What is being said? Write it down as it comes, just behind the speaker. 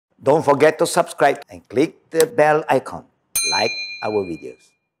Don't forget to subscribe and click the bell icon. Like our videos.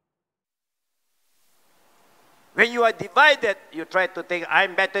 When you are divided, you try to think,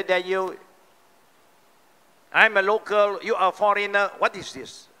 I'm better than you. I'm a local, you are a foreigner. What is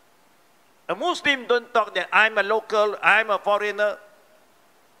this? A Muslim don't talk that I'm a local, I'm a foreigner.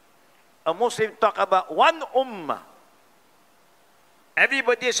 A Muslim talk about one ummah.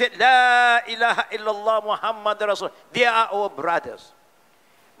 Everybody said, La ilaha illallah Muhammad Rasul. They are our brothers.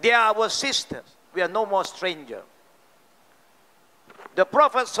 They are our sisters. We are no more strangers. The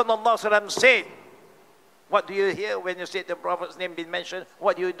Prophet ﷺ said, what do you hear when you say the Prophet's name been mentioned?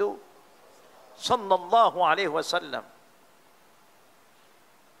 What do you do? Sallallahu alayhi wa sallam.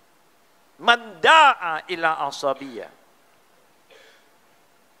 Man da'a ila asabiyya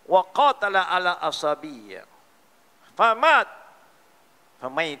wa qatala ala asabiyya famat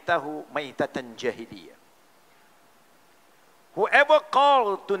famaytahu maytatan jahiliyah. Whoever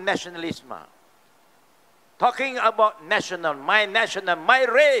called to nationalism, talking about national, my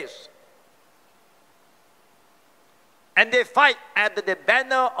race, and they fight under the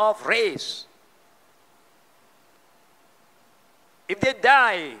banner of race. If they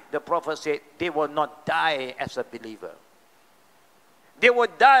die, the Prophet said, they will not die as a believer. They will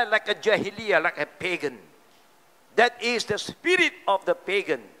die like a jahiliyyah, like a pagan. That is the spirit of the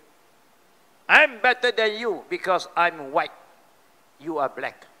pagan. I'm better than you because I'm white. You are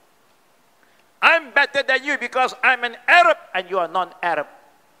black. I'm better than you because I'm an Arab and you are non-Arab.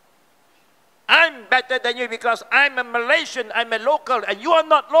 I'm better than you because I'm a Malaysian, I'm a local, and you are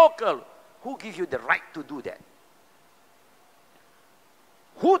not local. Who gives you the right to do that?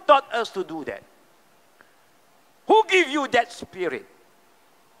 Who taught us to do that? Who gave you that spirit?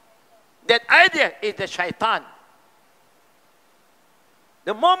 That idea is the shaitan.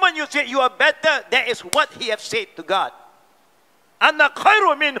 The moment you say you are better, that is what he has said to God. Ana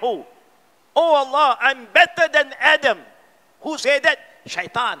khairu minhu. Oh Allah, I'm better than Adam. Who said that?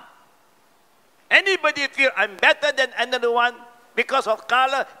 Shaitan. Anybody feel I'm better than another one because of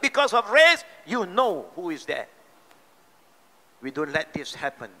color, because of race, you know who is there. We don't let this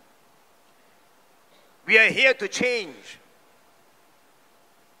happen. We are here to change.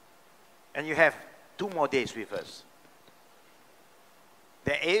 And you have 2 more days with us.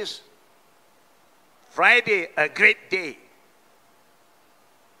 There is Friday, a great day.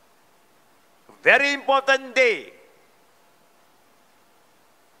 A very important day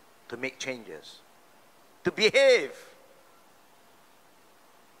to make changes, to behave.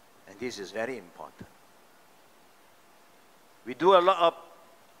 And this is very important. We do a lot of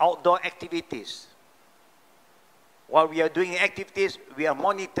outdoor activities. While we are doing activities, we are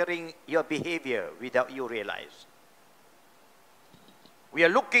monitoring your behavior without you realize. We are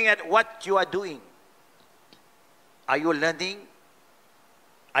looking at what you are doing. Are you learning?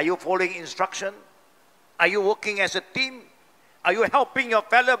 Are you following instruction? Are you working as a team? Are you helping your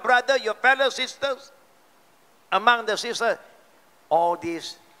fellow brother, your fellow sisters? Among the sisters, all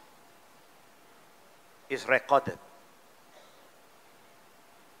this is recorded.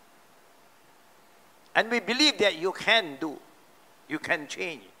 And we believe that you can do, you can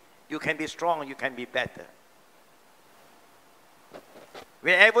change, you can be strong, you can be better.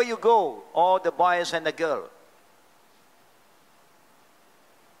 Wherever you go, all the boys and the girls,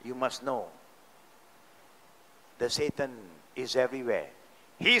 you must know that Satan is everywhere.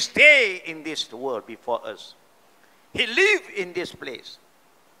 He stay in this world before us. He live in this place.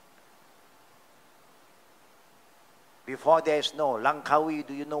 Before there is no Langkawi.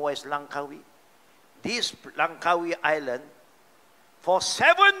 Do you know what is Langkawi? This Langkawi island, for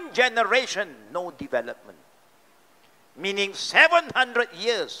 7 generations, no development. Meaning 700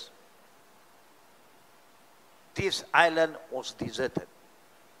 years, this island was deserted.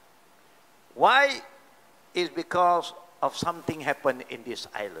 Why? It's because of something happened in this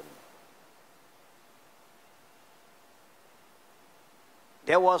island.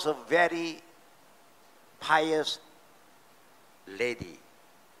 There was a very pious lady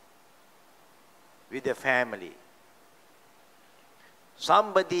with a family.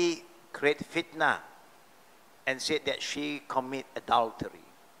 Somebody create fitna and said that she commit adultery.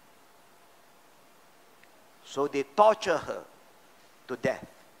 So they torture her to death.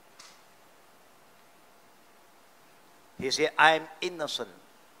 He said, I am innocent.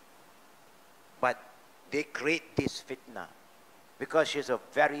 But they create this fitna because she's a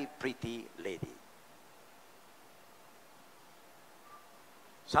very pretty lady.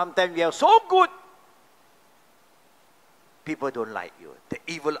 Sometimes we are so good, people don't like you. The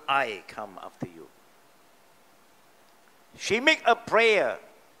evil eye come after you. She make a prayer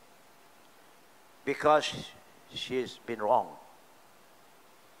because she's been wrong.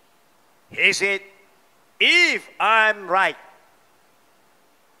 He said, if I'm right,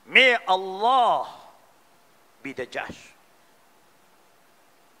 may Allah be the judge.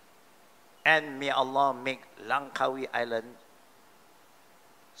 And may Allah make Langkawi Island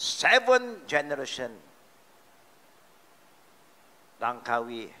 7 generations.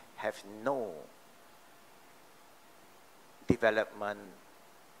 Langkawi have no development,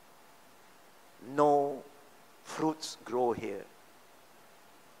 no fruits grow here.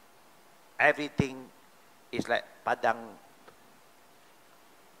 Everything is like Padang,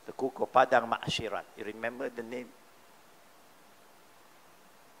 the Kuko Padang Ma'asyirat. You remember the name?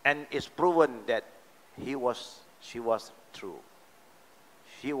 And it's proven that she was true.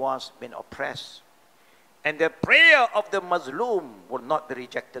 She was being oppressed. And the prayer of the Muslim will not be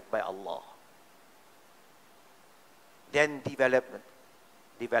rejected by Allah. Then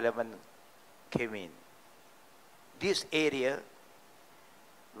development came in. This area,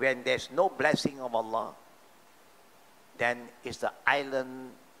 when there's no blessing of Allah, then it's the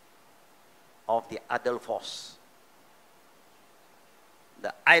island of the Adal Force.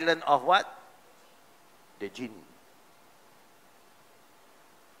 The island of what? The jinn.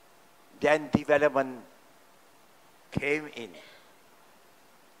 Then development came in.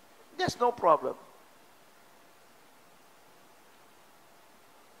 There's no problem.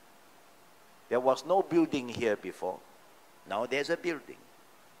 There was no building here before. Now there's a building.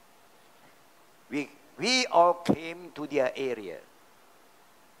 We all came to their area.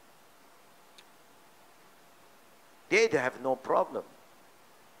 They have no problem.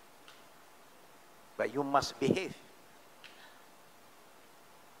 But you must behave.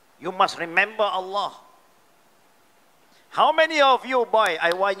 You must remember Allah. How many of you, boy,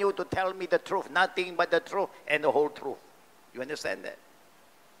 I want you to tell me the truth, nothing but the truth and the whole truth. You understand that?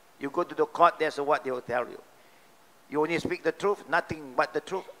 You go to the court, that's what they will tell you. You only speak the truth, nothing but the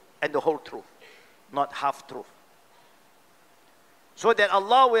truth and the whole truth, not half truth. So that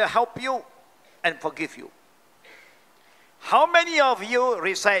Allah will help you and forgive you. How many of you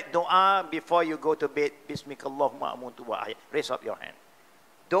recite dua before you go to bed? Bismillahirrahmanirrahim amuntu wa ayat. Raise up your hand.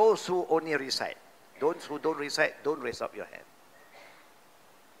 Those who only recite. Those who don't recite, don't raise up your hand.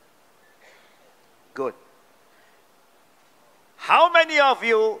 Good. How many of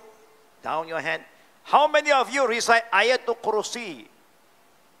you, down your hand, how many of you recite Ayatul Kursi?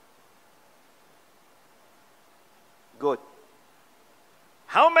 Good.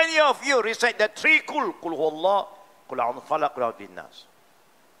 How many of you recite the 3 Kul Huwallah, Kul A'udhu Falaq, Kul A'udhu Binnas?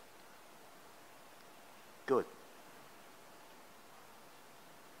 Good.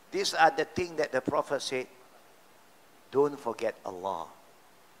 These are the things that the Prophet said, don't forget Allah.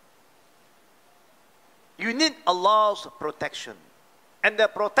 You need Allah's protection. And the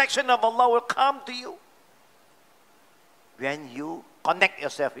protection of Allah will come to you when you connect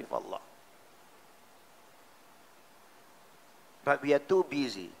yourself with Allah. But we are too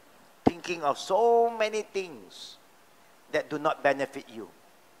busy thinking of so many things that do not benefit you.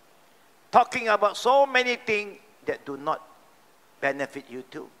 Talking about so many things that do not benefit you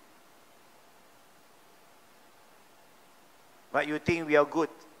too. But you think we are good.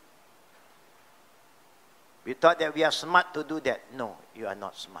 We thought that we are smart to do that. No, you are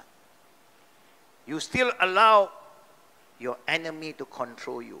not smart. You still allow your enemy to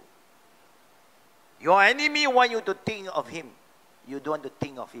control you. Your enemy wants you to think of him. You don't want to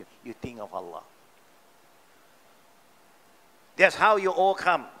think of him. You think of Allah. That's how you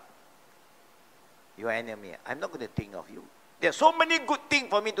overcome your enemy. I'm not going to think of you. There's so many good things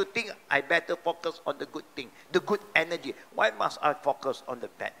for me to think. I better focus on the good thing, the good energy. Why must I focus on the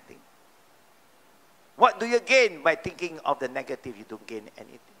bad thing? What do you gain by thinking of the negative? You don't gain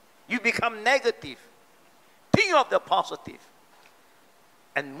anything. You become negative. Think of the positive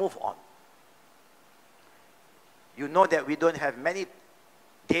and move on. You know that we don't have many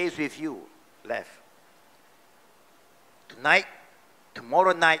days with you left. Tonight,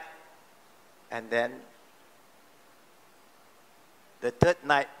 tomorrow night, and then the 3rd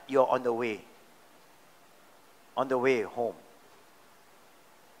night, you're on the way home.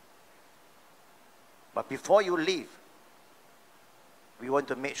 But before you leave, we want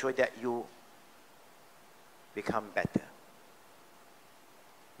to make sure that you become better.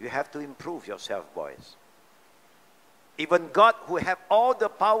 You have to improve yourself, boys. Even God, who have all the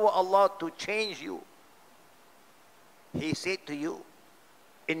power of Allah to change you, He said to you,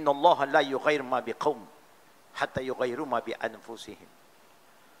 إِنَّ اللَّهَ لَا يُغَيْرُ مَا بِقَوْمٍ حَتَّى يُغَيْرُوا مَا بِأَنفُسِهِمْ.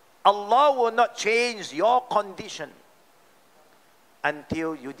 Allah will not change your condition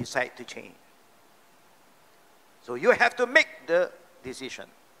until you decide to change. So you have to make the decision.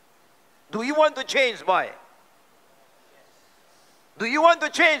 Do you want to change, boy? Do you want to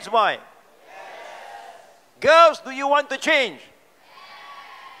change, boy? Girls, do you want to change?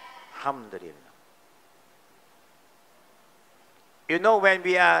 Alhamdulillah. You know, when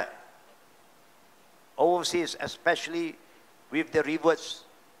we are overseas, especially with the reverts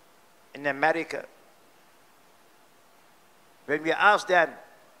in America, when we ask them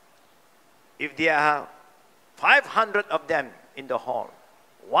if there are 500 of them in the hall,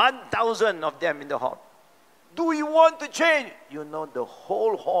 1,000 of them in the hall, do you want to change? You know, the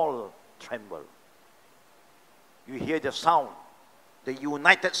whole hall tremble. You hear the sound, the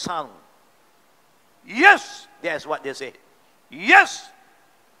united sound. Yes, that's what they say. Yes.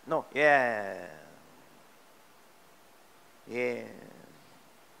 No, yeah. Yeah.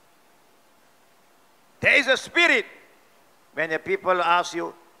 There is a spirit. When the people ask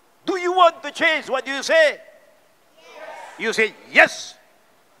you, do you want to change? What do you say? Yes. You say, yes.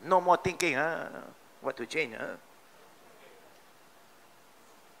 No more thinking, huh? What to change, huh?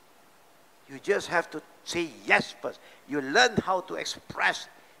 You just have to say yes first. You learn how to express.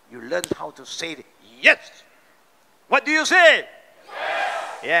 You learn how to say yes. What do you say?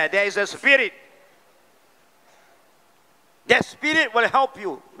 Yes. Yeah, there is a spirit. That spirit will help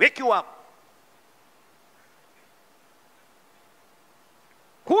you, wake you up.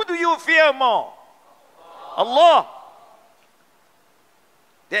 Who do you fear more? Allah.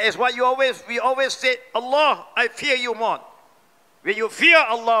 That is what we always say, Allah, I fear you more. When you fear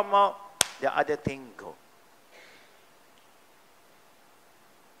Allah more, the other thing go.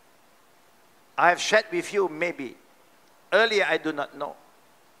 I have shared with you maybe. Earlier I do not know.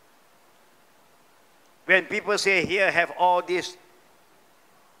 When people say here have all this,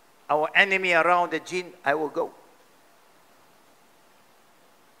 our enemy around the jinn, I will go.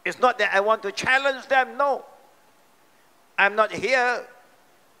 It's not that I want to challenge them, no. I'm not here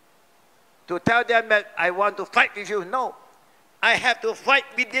to tell them that I want to fight with you, no. I have to fight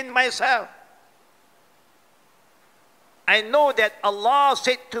within myself. I know that Allah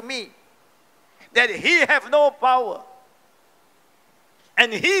said to me that He have no power.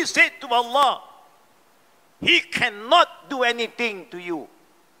 And He said to Allah, He cannot do anything to you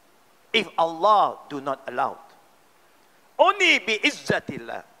if Allah do not allow. Only bi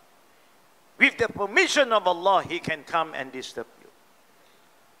izzatillah. With the permission of Allah, He can come and disturb you.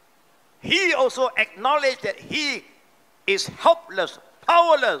 He also acknowledged that He is helpless,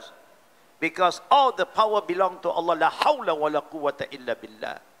 powerless, because all the power belongs to Allah. La hawla wa la quwwata illa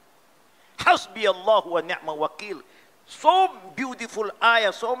billah. Hasbi Allah wa ni'ma wakil. So beautiful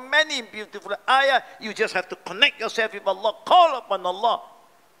ayah, so many beautiful ayah. You just have to connect yourself with Allah, call upon Allah.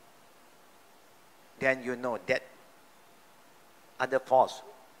 Then you know that other force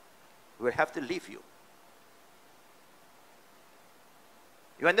will have to leave you.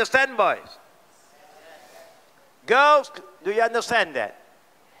 You understand, boys? Girls, do you understand that?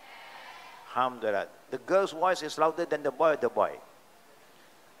 Alhamdulillah. The girl's voice is louder than the boy.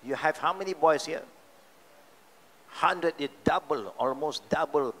 You have how many boys here? 100 is double, almost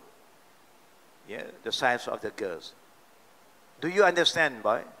double, yeah, the size of the girls. Do you understand,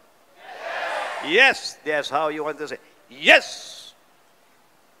 boy? Yes. Yes, that's how you want to say. Yes.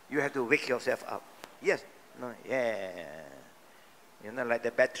 You have to wake yourself up. Yes. No. Yeah. You know, like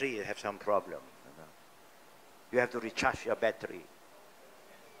the battery, you have some problem. You know. You have to recharge your battery.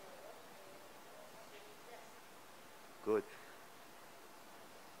 Good.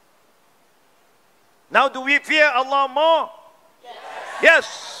 Now, do we fear Allah more? Yes.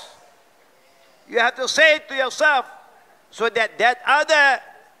 Yes. You have to say it to yourself so that that other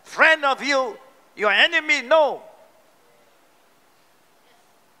friend of you, your enemy, no.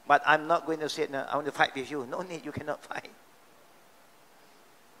 But I'm not going to say, no, I want to fight with you. No need, you cannot fight.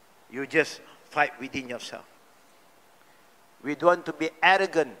 You just fight within yourself. We don't want to be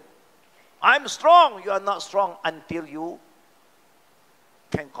arrogant. I'm strong. You are not strong until you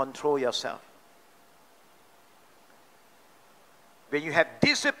can control yourself. When you have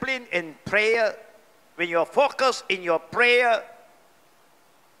discipline in prayer, when you are focused in your prayer,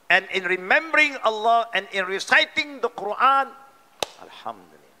 and in remembering Allah, and in reciting the Quran,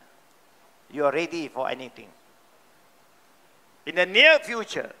 alhamdulillah, you are ready for anything. In the near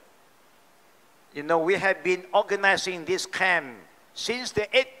future, you know, we have been organizing this camp since the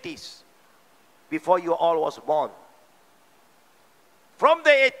 80s, before you all was born. From the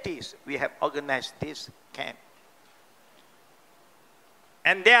 80s, we have organized this camp.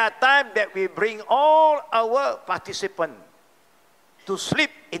 And there are times that we bring all our participants to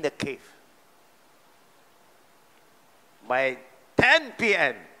sleep in the cave. By 10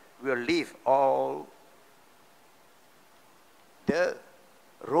 p.m., we'll leave all the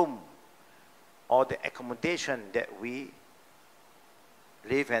room or the accommodation that we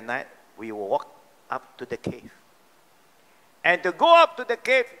live at night. We will walk up to the cave. And to go up to the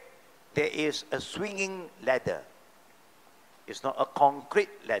cave, there is a swinging ladder. It's not a concrete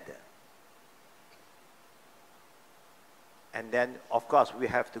ladder. And then, of course, we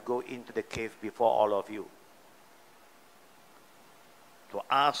have to go into the cave before all of you to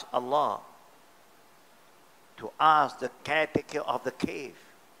ask Allah, to ask the caretaker of the cave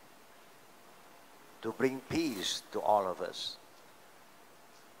to bring peace to all of us.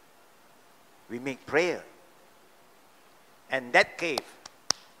 We make prayer. And that cave,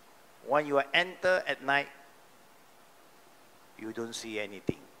 when you enter at night, you don't see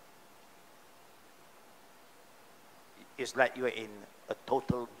anything. It's like you are in a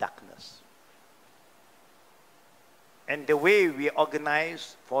total darkness. And the way we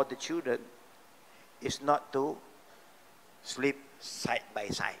organize for the children is not to sleep side by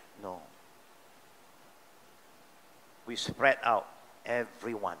side. No. We spread out,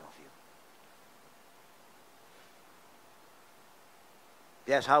 every one of you.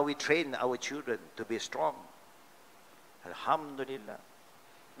 That's how we train our children to be strong. Alhamdulillah.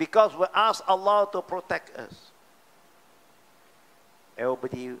 Because we ask Allah to protect us.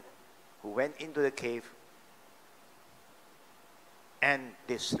 Everybody who went into the cave, and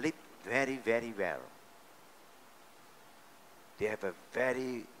they sleep very, very well. They have a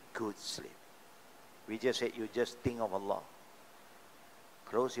very good sleep. We just said, you just think of Allah.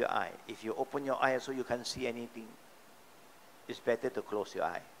 Close your eye. If you open your eye so you can't see anything, it's better to close your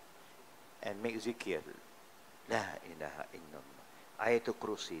eye and make zikr. La ilaha illallah. Ayatul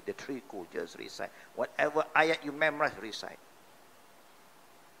Kursi, the three ku, just recite. Whatever ayat you memorize, recite.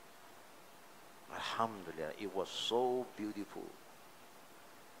 Alhamdulillah, it was so beautiful,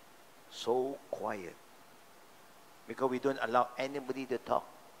 so quiet, because we don't allow anybody to talk.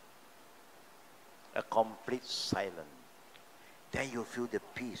 A complete silence. Then you feel the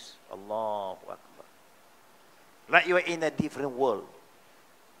peace. Allahu Akbar. Like you are in a different world.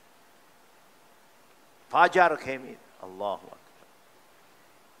 Fajar came in. Allahu Akbar.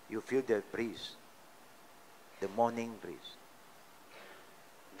 You feel the breeze, the morning breeze.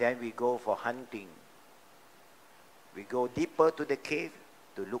 Then we go for hunting. We go deeper to the cave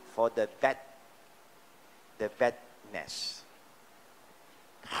to look for the bat nest.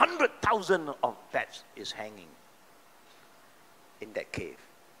 100,000 of bats is hanging in that cave.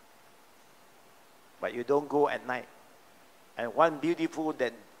 But you don't go at night. And one beautiful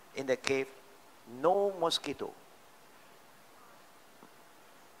that in the cave, no mosquito.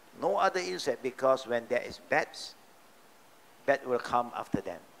 No other insect, because when there is bats, bat will come after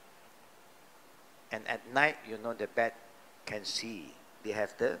them. And at night, you know, the bat can see. They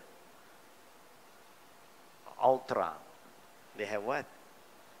have the ultra. They have what?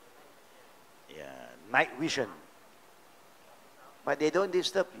 Yeah, night vision. But they don't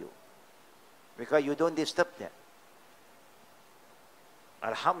disturb you, because you don't disturb them.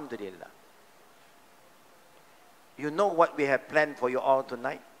 Alhamdulillah. You know what we have planned for you all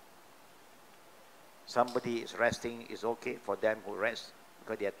tonight? Somebody is resting, is okay for them who rest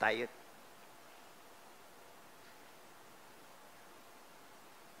because they are tired.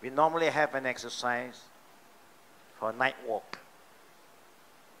 We normally have an exercise for night walk.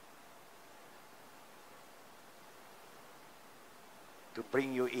 To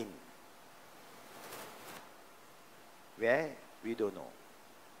bring you in. Where? We don't know.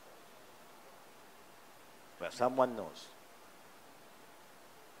 But someone knows.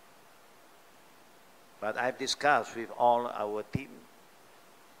 But I've discussed with all our team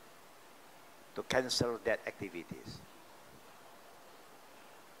to cancel that activities.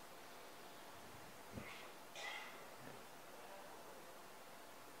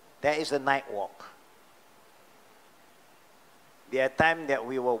 There is a night walk. There are times that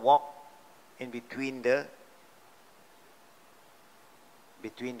we will walk in between the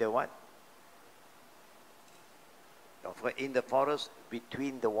what? In the forest,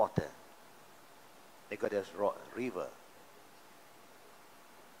 between the water. They got this river.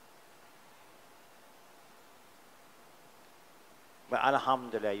 But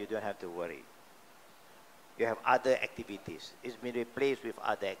alhamdulillah, you don't have to worry. You have other activities. It's been replaced with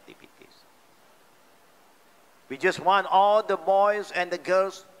other activities. We just want all the boys and the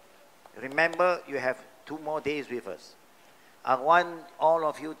girls, remember, you have 2 more days with us. I want all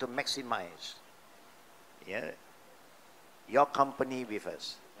of you to maximize your company with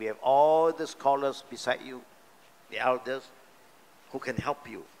us. We have all the scholars beside you, the elders, who can help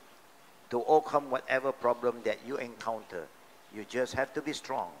you to overcome whatever problem that you encounter. You just have to be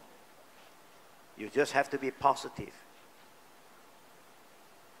strong. You just have to be positive.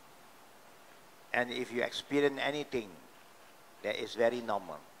 And if you experience anything, that is very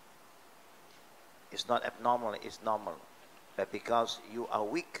normal. It's not abnormal, it's normal. But because you are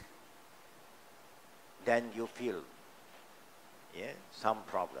weak, then you feel some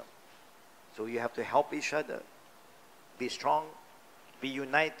problem. So you have to help each other. Be strong, be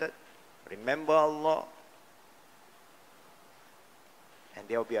united, remember Allah. And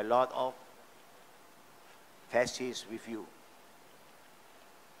there will be a lot of fascists with you.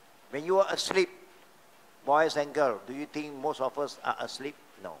 When you are asleep, boys and girls, do you think most of us are asleep?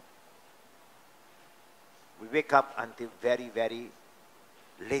 No. We wake up until very, very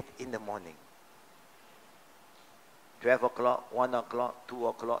late in the morning. 12 o'clock, 1 o'clock, 2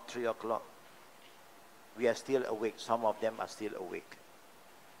 o'clock, 3 o'clock. We are still awake. Some of them are still awake.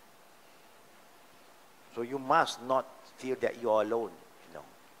 So you must not feel that you are alone. No.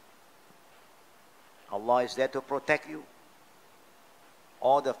 Allah is there to protect you.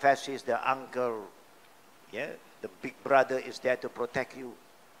 All the fascists, the uncle, the big brother is there to protect you.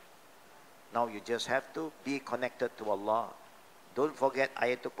 Now you just have to be connected to Allah. Don't forget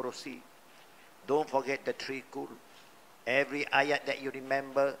Ayatul Kursi. Don't forget the three kul. Every ayat that you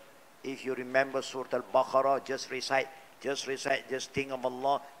remember, if you remember Surah Al-Baqarah, just recite, just think of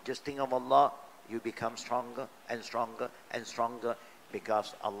Allah, just think of Allah. You become stronger and stronger and stronger,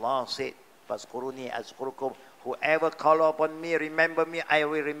 because Allah said, "Fazkuruni azkurkum." Whoever call upon me, remember me, I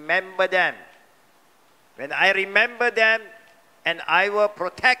will remember them. When I remember them, and I will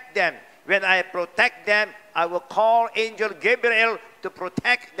protect them. When I protect them, I will call Angel Gabriel to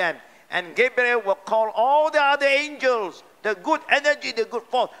protect them. And Gabriel will call all the other angels, the good energy, the good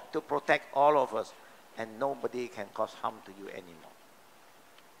force, to protect all of us. And nobody can cause harm to you anymore.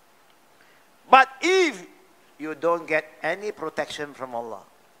 But if you don't get any protection from Allah,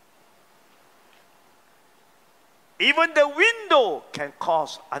 even the window can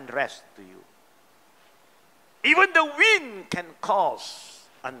cause unrest to you. Even the wind can cause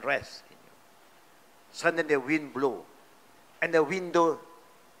unrest in you. Suddenly the wind blow, and the window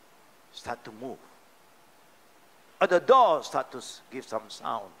start to move. Or the door start to give some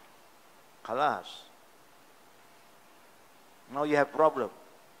sound. Khalas. Now you have problem.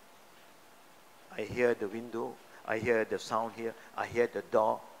 I hear the window, I hear the sound here, I hear the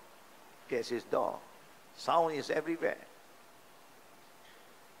door. Guess his door. Sound is everywhere.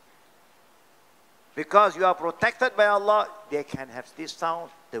 Because you are protected by Allah, they can have this sound,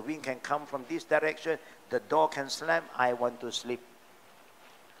 the wind can come from this direction, the door can slam, I want to sleep.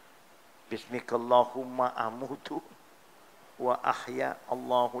 Bismillahumma amutu wa ahya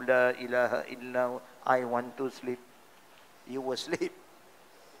Allahu la ilaha illa I want to sleep. You will sleep.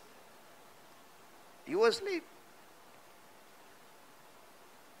 You will sleep.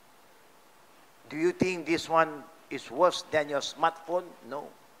 Do you think this one is worse than your smartphone? No.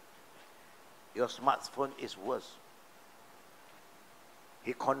 Your smartphone is worse.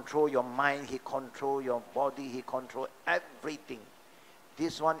 He controls your mind, he controls your body, he controls everything.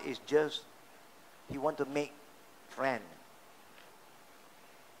 This one is just, he want to make friend.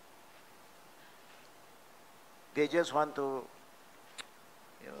 They just want to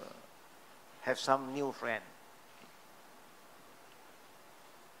have some new friend.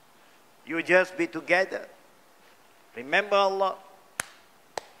 You just be together. Remember Allah.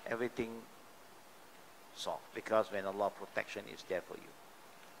 Everything solved. Because when Allah protection is there for you.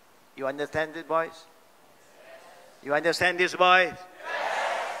 You understand it, boys? You understand this, boys? Yes.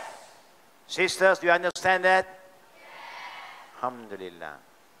 Sisters, do you understand that? Yes. Alhamdulillah.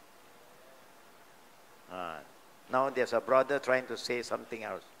 Now there's a brother trying to say something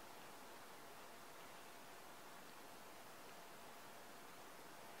else.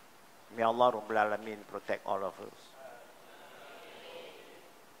 May Allah Rabbul Alameen protect all of us.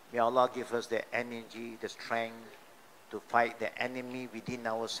 May Allah give us the energy, the strength to fight the enemy within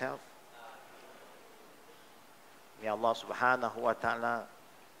ourselves. May Allah subhanahu wa ta'ala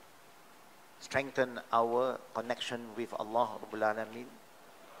strengthen our connection with Allah Rabbul Alameen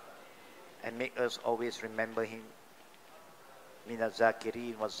and make us always remember Him. Min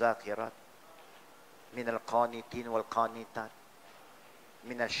al-zakirin wal-zakirat, min al-qanitin wal-qanitat,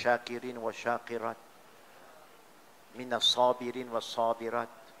 min al-shakirin wal-shakirat, min al-sabirin wal-sabirat,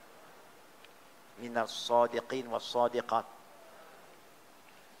 min al-sadiqin wal-sadiqat.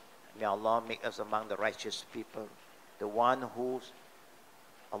 May Allah make us among the righteous people. The one who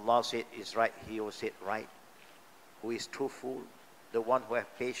Allah said is right, He will say right. Who is truthful, the one who has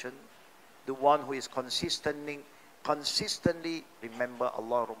patience, the one who is consistently remember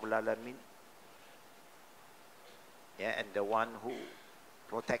Allah Rabbul Alameen. And the one who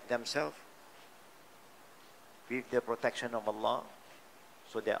protect themselves with the protection of Allah,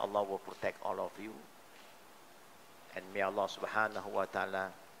 so that Allah will protect all of you. And may Allah subhanahu wa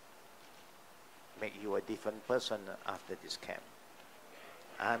ta'ala make you a different person after this camp.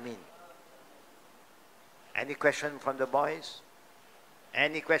 Amen. Any question from the boys?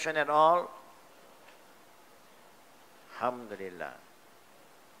 Any question at all? Alhamdulillah.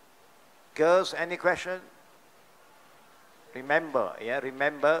 Girls, any question? Remember,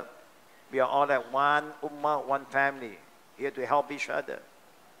 remember, we are all like one ummah, one family, here to help each other.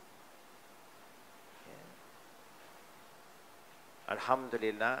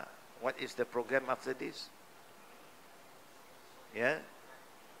 Alhamdulillah. What is the program after this? Yeah?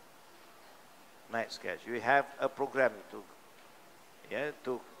 Nice guys. You have a program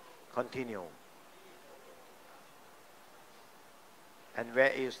to continue. And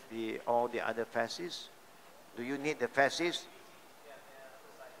where is all the other fasces? Do you need the fasces?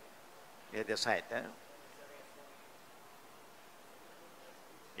 Yeah, the side.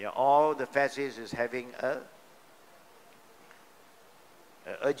 Yeah, all the fasces is having a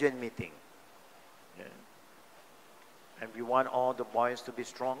urgent meeting. Yeah. And we want all the boys to be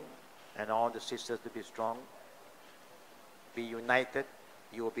strong and all the sisters to be strong. Be united,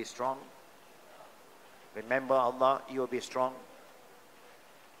 you will be strong. Remember Allah, you will be strong.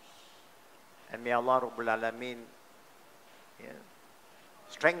 And may Allah Rabbul Alameen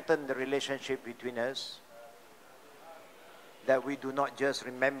strengthen the relationship between us, that we do not just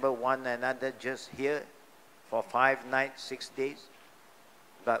remember one another just here for 5 nights, 6 days,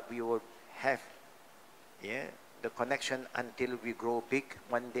 but we will have the connection until we grow big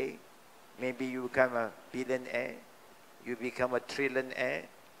one day. Maybe you become a billionaire, you become a trillionaire,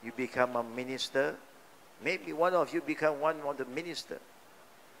 you become a minister. Maybe one of you become one of the minister.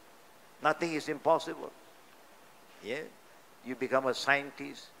 Nothing is impossible. Yeah? You become a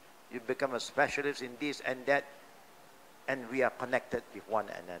scientist, you become a specialist in this and that, and we are connected with one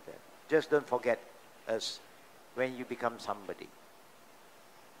another. Just don't forget us when you become somebody.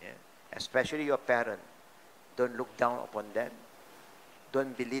 Yeah? Especially your parents. Don't look down upon them.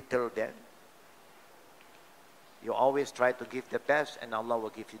 Don't belittle them. You always try to give the best, and Allah will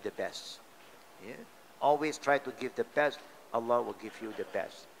give you the best. Yeah? Always try to give the best, Allah will give you the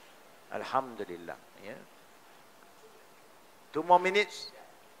best. Alhamdulillah. Yeah? 2 more minutes?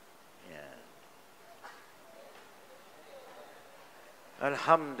 Yeah.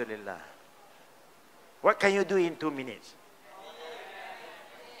 Alhamdulillah. What can you do in 2 minutes?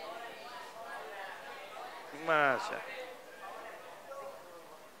 Masya.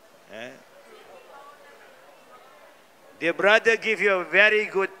 Dear brother, give you a very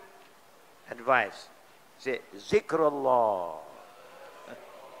good advice. Say, Zikrullah.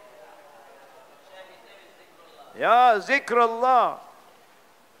 Yeah, Zikrullah.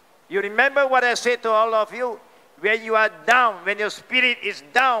 You remember what I said to all of you? When you are down, when your spirit is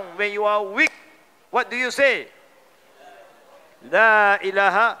down, when you are weak, what do you say? La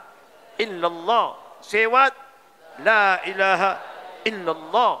ilaha illallah. Say what? La ilaha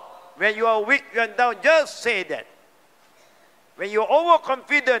illallah. When you are weak, you are down, just say that. When you are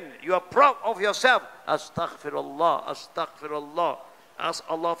overconfident, you are proud of yourself. Astaghfirullah, astaghfirullah. Ask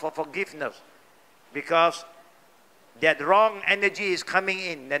Allah for forgiveness. Because that wrong energy is coming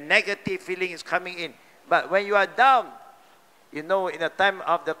in, the negative feeling is coming in. But when you are down, you know, in the time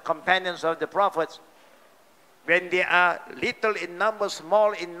of the companions of the prophets, when they are little in number,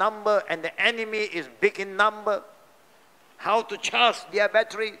 small in number, and the enemy is big in number, how to charge their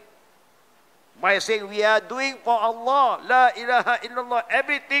battery? By saying, we are doing for Allah, La ilaha illallah,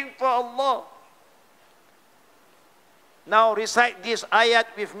 everything for Allah. Now recite this ayat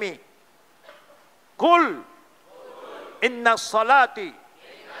with me. Qul inna salati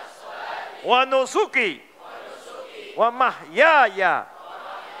wa nusuki wa mahyaya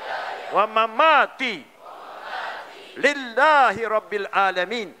wa mamati lillahi rabbil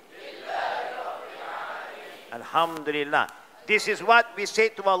alamin. Alhamdulillah. This is what we say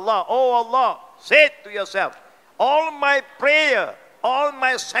to Allah. Oh Allah, say it to yourself. All my prayer, all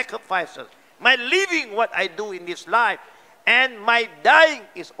my sacrifices, my living what I do in this life, and my dying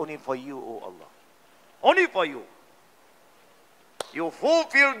is only for you, oh Allah. Only for you. You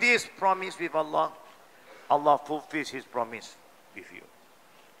fulfill this promise with Allah, Allah fulfills His promise with you.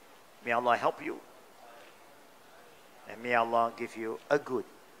 May Allah help you. And may Allah give you a good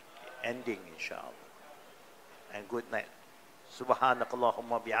ending, inshallah. And good night.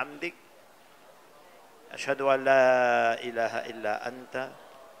 Subhanakallahumma bihamdik. Ashhadu an la ilaha illa anta.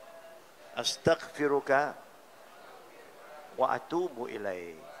 Astaghfiruka wa atubu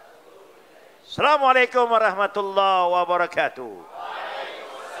ilayk. Assalamualaikum warahmatullahi wabarakatuh.